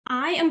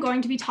I am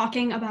going to be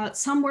talking about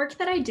some work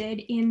that I did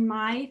in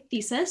my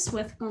thesis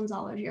with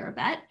Gonzalo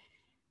Girabet,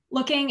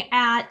 looking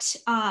at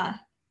a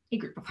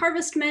group of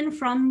harvestmen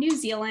from New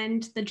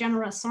Zealand, the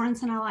genera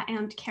Sorensenella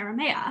and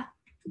Karamea.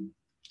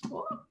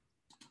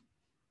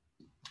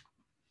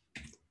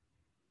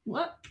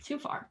 Whoop, too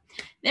far.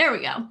 There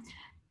we go.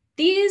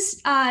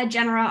 These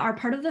genera are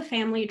part of the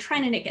family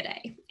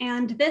Triaenonychidae,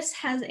 and this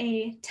has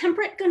a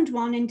temperate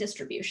Gondwanan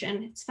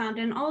distribution. It's found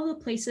in all the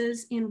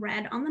places in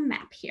red on the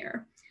map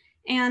here.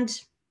 And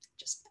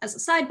just as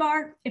a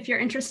sidebar, if you're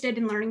interested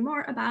in learning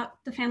more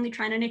about the family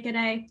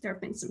Triaenonychidae, there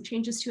have been some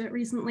changes to it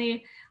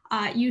recently,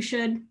 you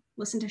should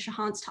listen to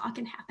Shahan's talk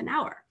in half an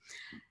hour.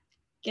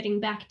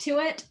 Getting back to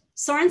it,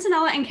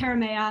 Sorensenella and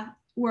Karamea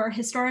were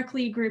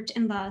historically grouped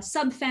in the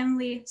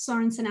subfamily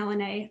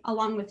Sorensenellae,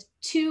 along with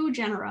two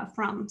genera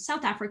from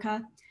South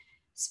Africa,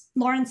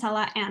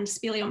 Lawrencella and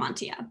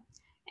Speleomontia.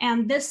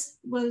 And this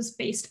was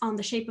based on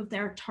the shape of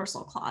their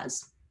tarsal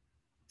claws.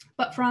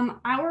 But from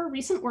our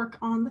recent work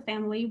on the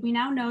family, we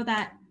now know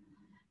that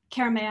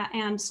Karamea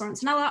and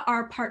Sorensenella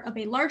are part of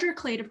a larger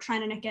clade of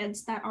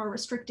Triaenonychids that are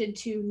restricted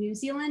to New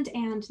Zealand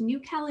and New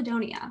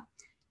Caledonia.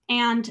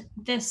 And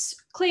this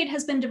clade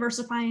has been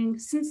diversifying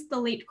since the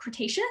late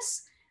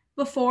Cretaceous,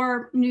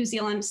 before New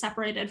Zealand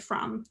separated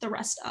from the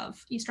rest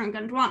of Eastern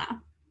Gondwana.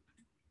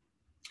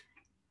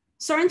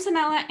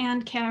 Sorensenella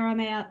and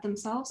Karamea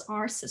themselves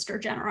are sister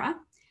genera,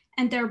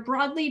 and they're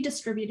broadly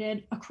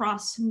distributed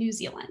across New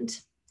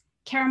Zealand.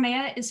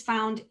 Karamea is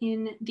found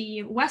in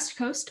the west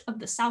coast of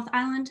the South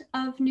Island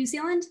of New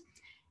Zealand,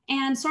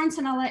 and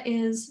Sorensenella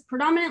is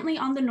predominantly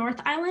on the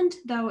North Island,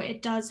 though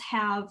it does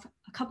have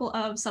a couple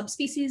of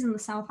subspecies in the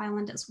South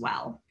Island as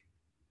well.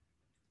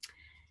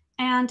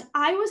 And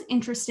I was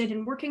interested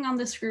in working on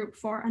this group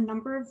for a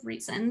number of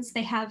reasons.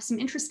 They have some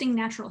interesting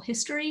natural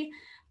history.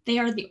 They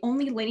are the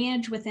only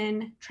lineage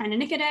within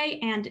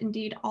Triaenonychidae and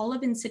indeed all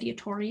of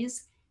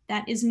Insidiatores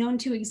that is known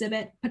to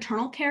exhibit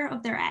paternal care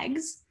of their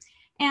eggs.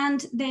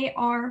 And they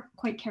are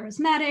quite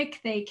charismatic.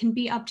 They can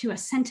be up to 1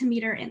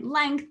 centimeter in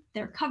length.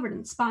 They're covered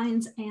in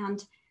spines,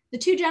 and the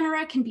two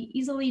genera can be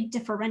easily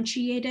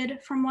differentiated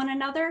from one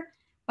another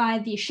by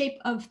the shape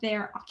of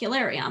their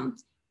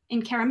ocularium.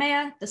 In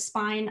Karamea, the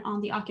spine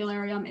on the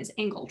ocularium is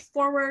angled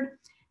forward,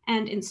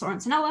 and in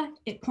Sorensenella,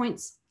 it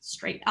points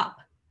straight up.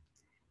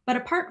 But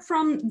apart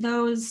from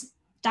those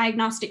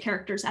diagnostic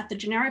characters at the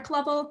generic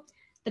level,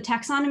 the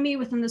taxonomy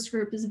within this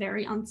group is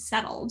very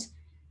unsettled.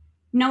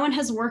 No one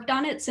has worked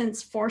on it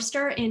since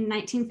Forster in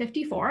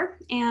 1954,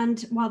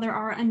 and while there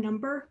are a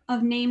number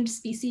of named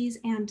species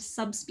and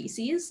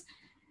subspecies,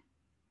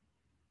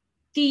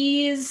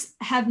 these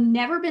have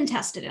never been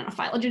tested in a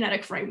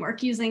phylogenetic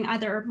framework using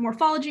either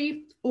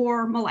morphology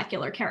or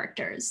molecular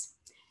characters.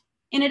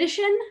 In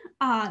addition,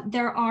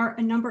 there are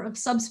a number of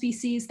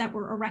subspecies that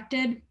were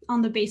erected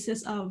on the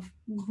basis of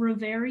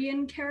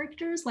Graverian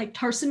characters like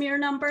tarsomere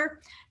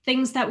number,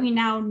 things that we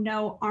now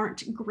know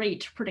aren't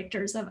great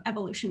predictors of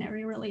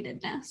evolutionary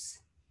relatedness.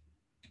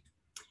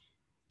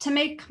 To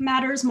make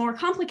matters more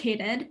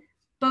complicated,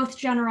 both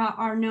genera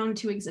are known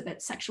to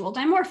exhibit sexual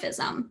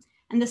dimorphism,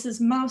 and this is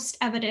most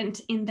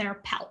evident in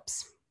their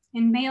palps.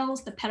 In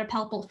males, the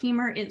pedipalpal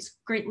femur is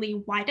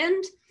greatly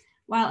widened,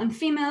 while in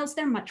females,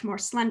 they're much more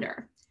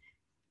slender.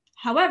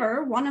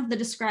 However, one of the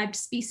described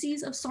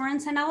species of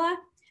Sorensenella,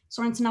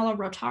 Sorensenella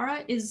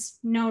rotara, is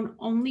known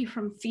only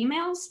from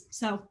females.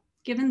 So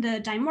given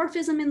the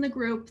dimorphism in the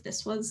group,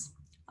 this was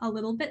a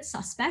little bit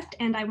suspect,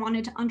 and I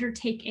wanted to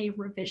undertake a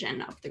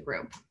revision of the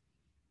group.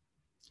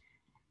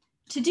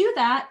 To do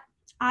that,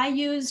 I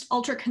used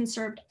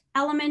ultraconserved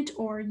element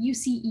or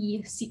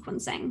UCE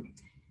sequencing.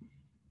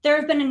 There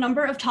have been a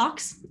number of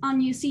talks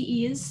on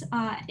UCEs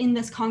in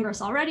this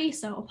Congress already,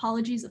 so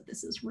apologies if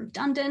this is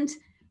redundant,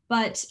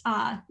 but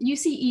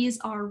UCEs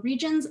are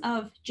regions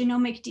of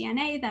genomic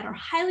DNA that are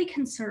highly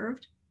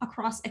conserved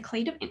across a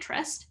clade of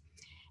interest.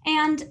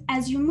 And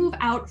as you move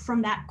out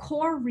from that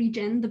core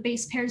region, the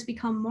base pairs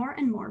become more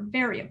and more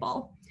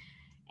variable.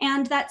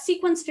 And that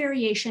sequence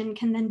variation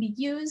can then be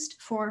used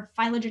for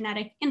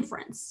phylogenetic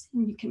inference.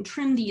 And you can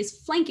trim these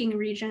flanking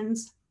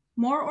regions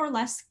more or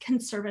less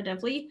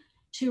conservatively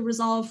to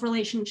resolve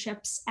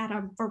relationships at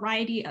a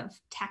variety of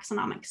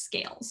taxonomic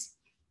scales.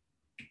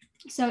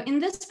 So in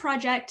this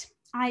project,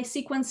 I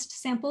sequenced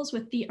samples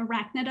with the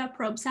Arachnida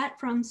probe set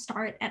from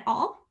Starrett et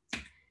al.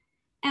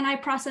 And I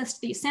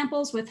processed these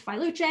samples with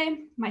Phyluce.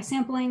 My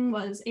sampling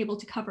was able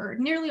to cover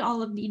nearly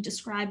all of the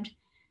described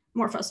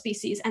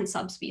morphospecies and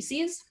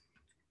subspecies.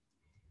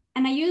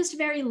 And I used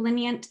very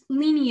lenient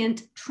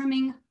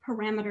trimming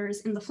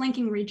parameters in the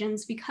flanking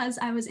regions because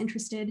I was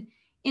interested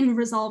in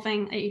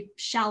resolving a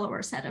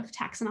shallower set of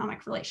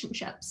taxonomic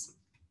relationships.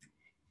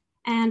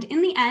 And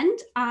in the end,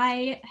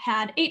 I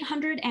had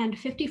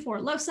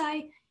 854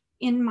 loci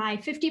in my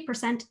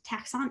 50%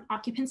 taxon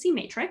occupancy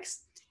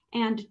matrix.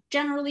 And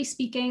generally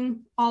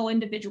speaking, all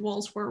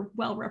individuals were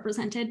well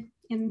represented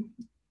in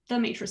the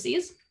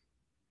matrices.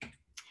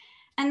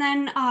 And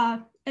then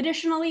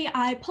additionally,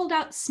 I pulled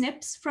out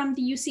SNPs from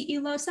the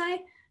UCE loci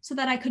so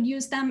that I could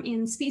use them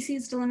in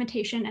species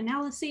delimitation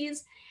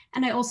analyses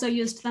And I also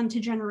used them to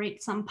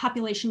generate some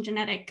population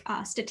genetic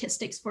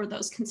statistics for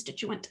those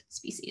constituent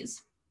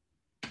species.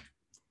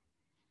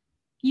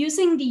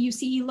 Using the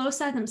UCE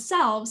loci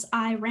themselves,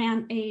 I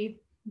ran a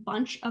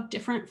bunch of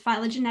different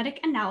phylogenetic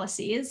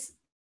analyses.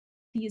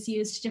 These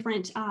used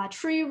different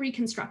tree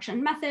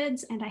reconstruction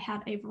methods, and I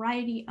had a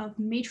variety of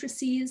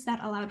matrices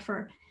that allowed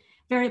for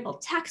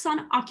variable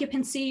taxon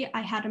occupancy.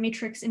 I had a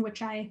matrix in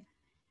which I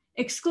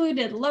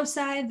excluded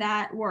loci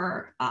that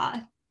were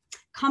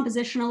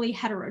compositionally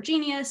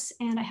heterogeneous,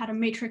 and I had a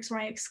matrix where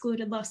I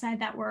excluded loci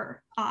that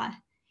were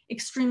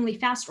extremely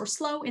fast or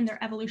slow in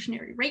their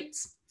evolutionary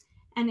rates.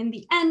 And in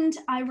the end,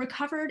 I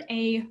recovered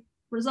a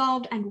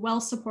resolved and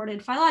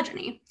well-supported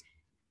phylogeny.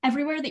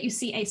 Everywhere that you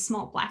see a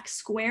small black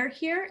square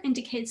here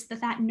indicates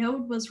that that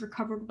node was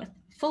recovered with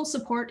full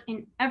support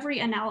in every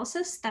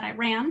analysis that I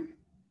ran.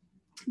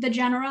 The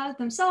genera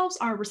themselves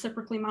are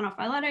reciprocally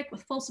monophyletic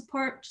with full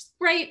support, which is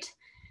great.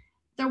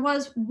 There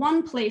was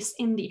one place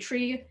in the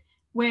tree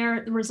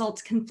where the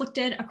results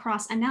conflicted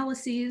across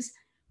analyses,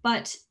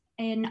 but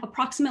an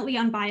approximately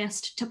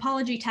unbiased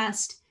topology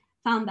test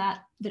found that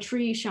the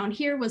tree shown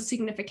here was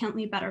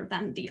significantly better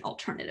than the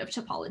alternative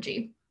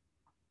topology.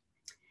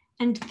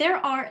 And there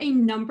are a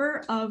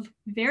number of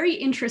very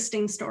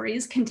interesting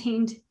stories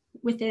contained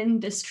within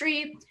this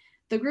tree.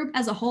 The group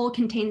as a whole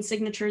contains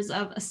signatures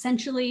of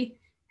essentially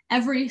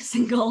every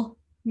single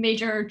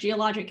major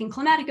geologic and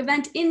climatic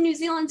event in New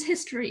Zealand's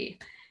history.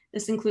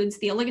 This includes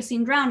the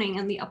Oligocene drowning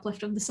and the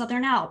uplift of the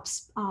Southern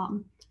Alps.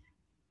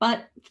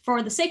 But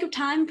for the sake of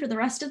time, for the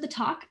rest of the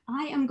talk,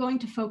 I am going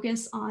to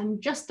focus on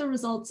just the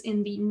results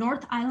in the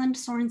North Island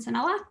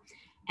Sorensenella,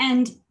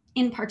 and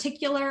in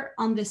particular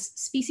on this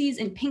species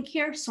in pink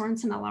here,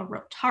 Sorensenella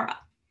rotara.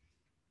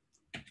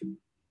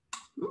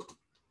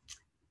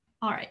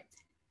 All right.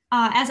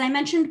 As I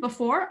mentioned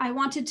before, I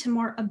wanted to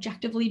more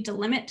objectively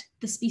delimit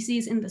the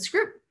species in this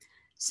group.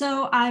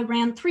 So I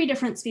ran 3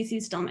 different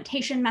species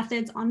delimitation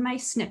methods on my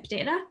SNP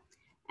data,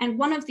 and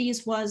one of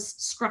these was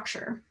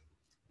structure.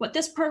 What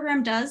this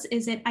program does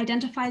is it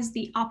identifies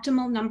the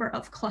optimal number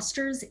of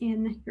clusters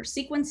in your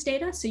sequence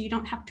data, so you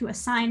don't have to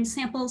assign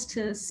samples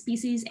to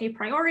species a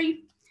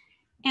priori.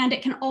 And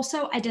it can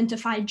also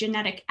identify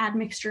genetic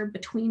admixture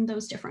between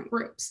those different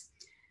groups.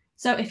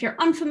 So if you're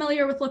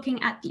unfamiliar with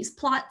looking at these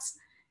plots,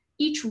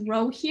 each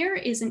row here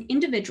is an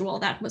individual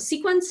that was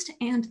sequenced,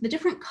 and the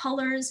different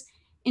colors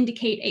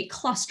indicate a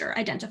cluster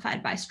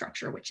identified by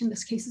structure, which in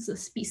this case is a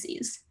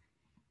species.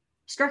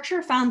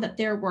 Structure found that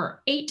there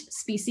were 8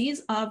 species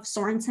of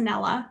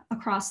Sorensenella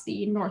across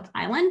the North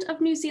Island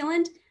of New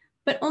Zealand,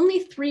 but only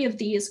 3 of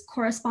these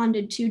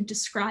corresponded to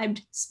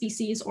described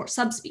species or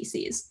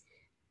subspecies.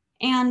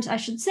 And I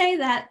should say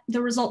that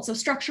the results of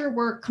structure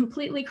were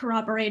completely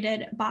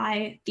corroborated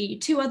by the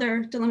 2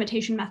 other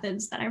delimitation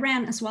methods that I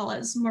ran, as well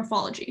as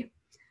morphology.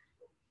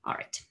 All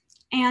right,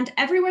 and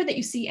everywhere that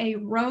you see a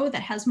row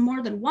that has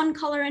more than 1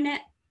 color in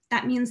it,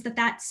 that means that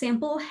that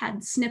sample had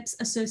SNPs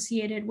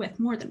associated with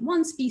more than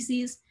 1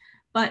 species,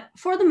 but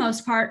for the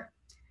most part,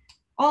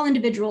 all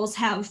individuals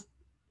have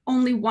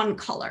only 1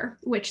 color,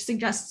 which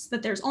suggests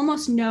that there's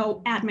almost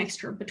no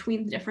admixture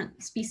between the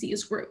different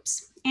species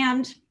groups.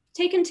 And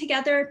taken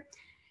together,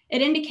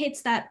 it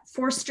indicates that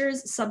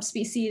Forster's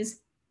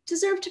subspecies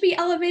deserve to be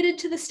elevated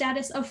to the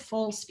status of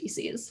full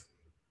species.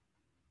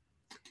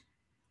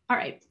 All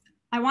right.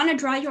 I want to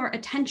draw your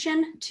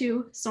attention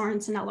to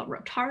Sorensenella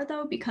rotara,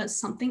 though, because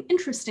something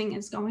interesting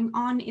is going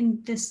on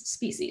in this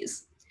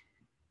species.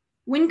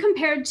 When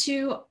compared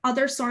to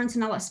other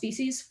Sorensenella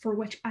species for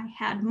which I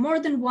had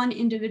more than 1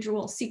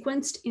 individual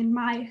sequenced in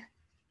my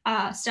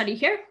study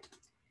here,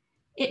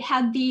 it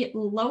had the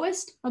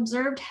lowest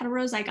observed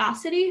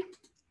heterozygosity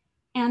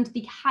and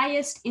the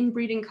highest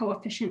inbreeding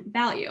coefficient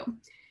value.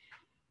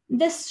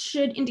 This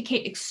should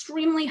indicate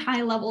extremely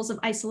high levels of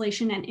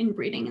isolation and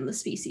inbreeding in the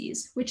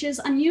species, which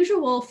is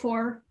unusual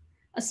for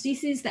a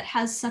species that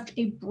has such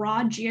a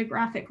broad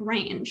geographic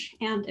range.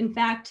 And in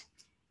fact,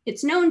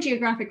 its known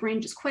geographic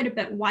range is quite a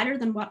bit wider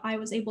than what I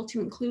was able to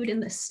include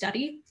in this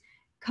study.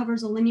 It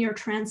covers a linear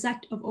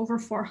transect of over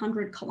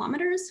 400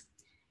 kilometers.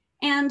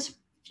 And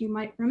if you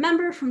might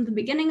remember from the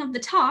beginning of the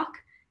talk,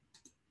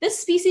 this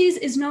species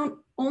is known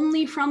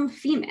only from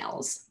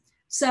females.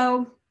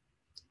 So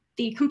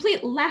the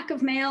complete lack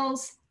of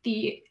males,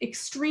 the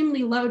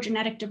extremely low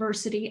genetic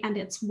diversity, and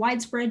its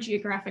widespread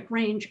geographic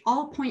range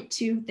all point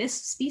to this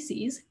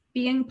species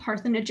being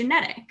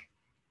parthenogenetic.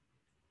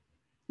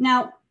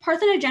 Now,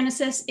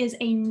 parthenogenesis is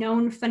a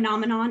known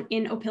phenomenon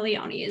in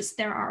Opiliones.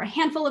 There are a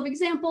handful of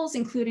examples,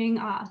 including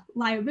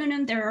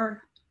Liobunin. There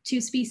are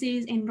 2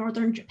 species in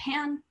northern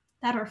Japan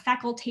that are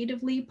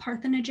facultatively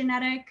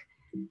parthenogenetic.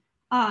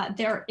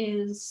 There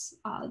is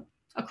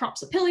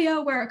acrops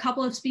Opilio, where a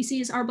couple of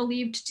species are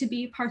believed to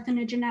be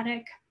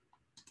parthenogenetic.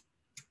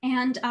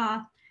 And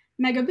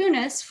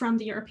Megabunis from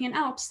the European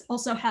Alps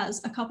also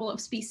has a couple of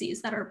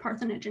species that are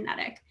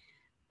parthenogenetic.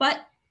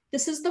 But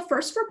this is the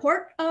first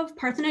report of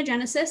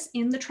parthenogenesis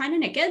in the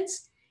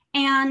Triaenonychids.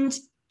 And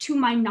to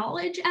my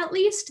knowledge, at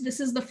least, this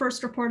is the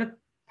first report of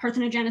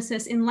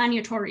parthenogenesis in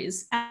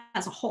Laniatores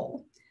as a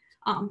whole.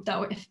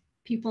 Though if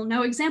people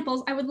know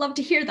examples, I would love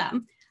to hear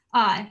them.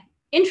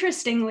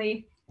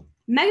 Interestingly,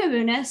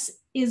 Megabunis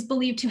is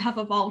believed to have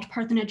evolved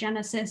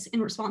parthenogenesis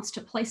in response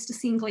to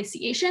Pleistocene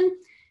glaciation.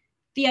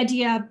 The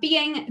idea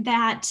being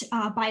that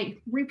by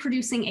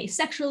reproducing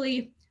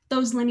asexually,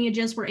 those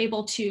lineages were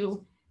able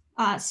to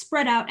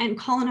spread out and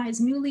colonize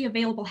newly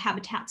available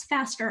habitats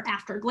faster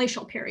after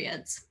glacial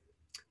periods.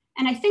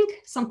 And I think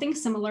something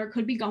similar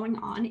could be going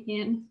on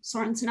in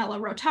Sorensenella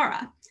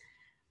rotara.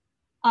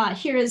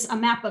 Here is a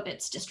map of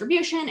its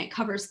distribution. It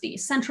covers the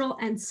central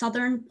and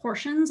southern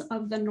portions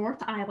of the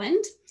North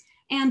Island.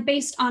 And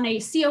based on a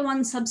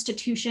CO1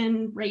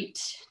 substitution rate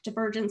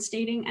divergence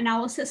dating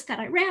analysis that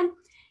I ran,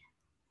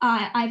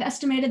 I've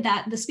estimated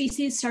that the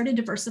species started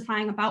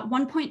diversifying about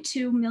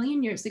 1.2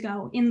 million years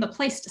ago in the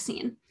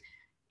Pleistocene.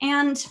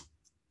 And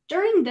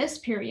during this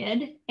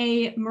period,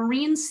 a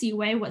marine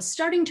seaway was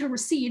starting to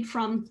recede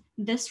from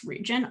this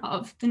region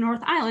of the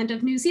North Island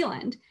of New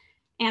Zealand.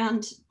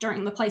 And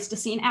during the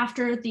Pleistocene,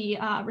 after the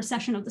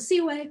recession of the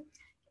seaway,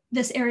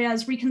 this area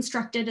is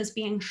reconstructed as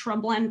being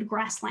shrubland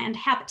grassland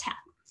habitat.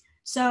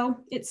 So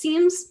it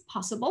seems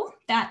possible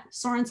that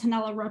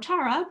Sorensenella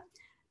rotara,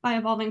 by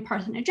evolving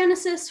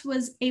parthenogenesis,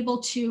 was able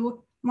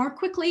to more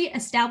quickly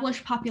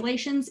establish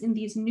populations in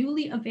these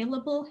newly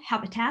available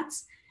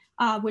habitats,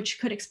 which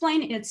could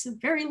explain its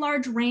very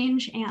large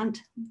range and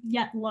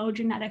yet low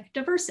genetic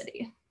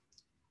diversity.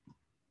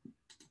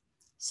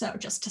 So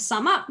just to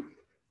sum up,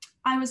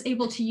 I was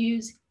able to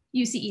use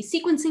UCE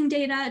sequencing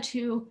data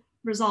to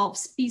resolve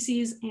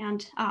species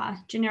and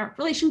generic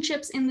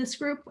relationships in this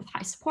group with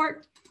high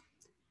support.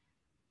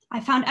 I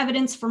found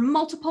evidence for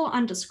multiple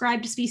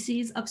undescribed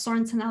species of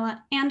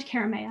Sorensenella and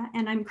Karamea,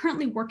 and I'm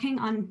currently working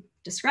on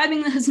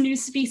describing those new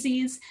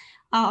species.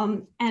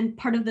 And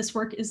part of this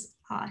work is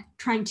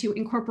trying to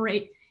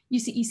incorporate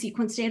UCE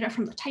sequence data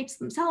from the types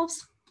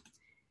themselves.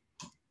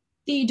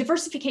 The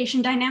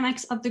diversification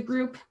dynamics of the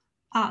group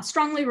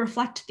strongly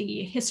reflect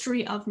the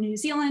history of New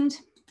Zealand.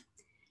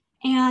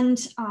 And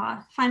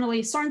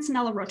finally,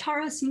 Sorensenella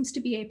rotara seems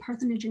to be a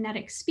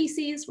parthenogenetic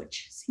species,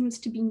 which seems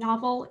to be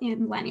novel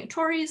in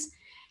Laniatores.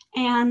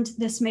 And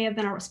this may have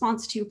been a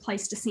response to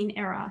Pleistocene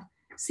era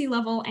sea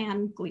level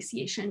and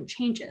glaciation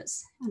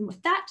changes. And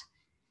with that,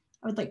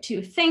 I would like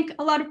to thank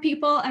a lot of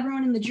people,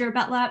 everyone in the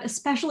Jirabet lab,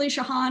 especially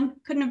Shahan.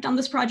 Couldn't have done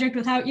this project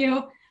without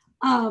you.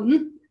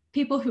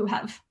 People who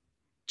have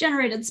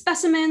generated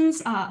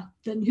specimens,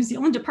 the New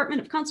Zealand Department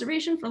of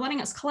Conservation for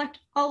letting us collect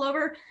all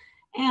over,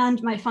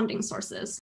 and my funding sources.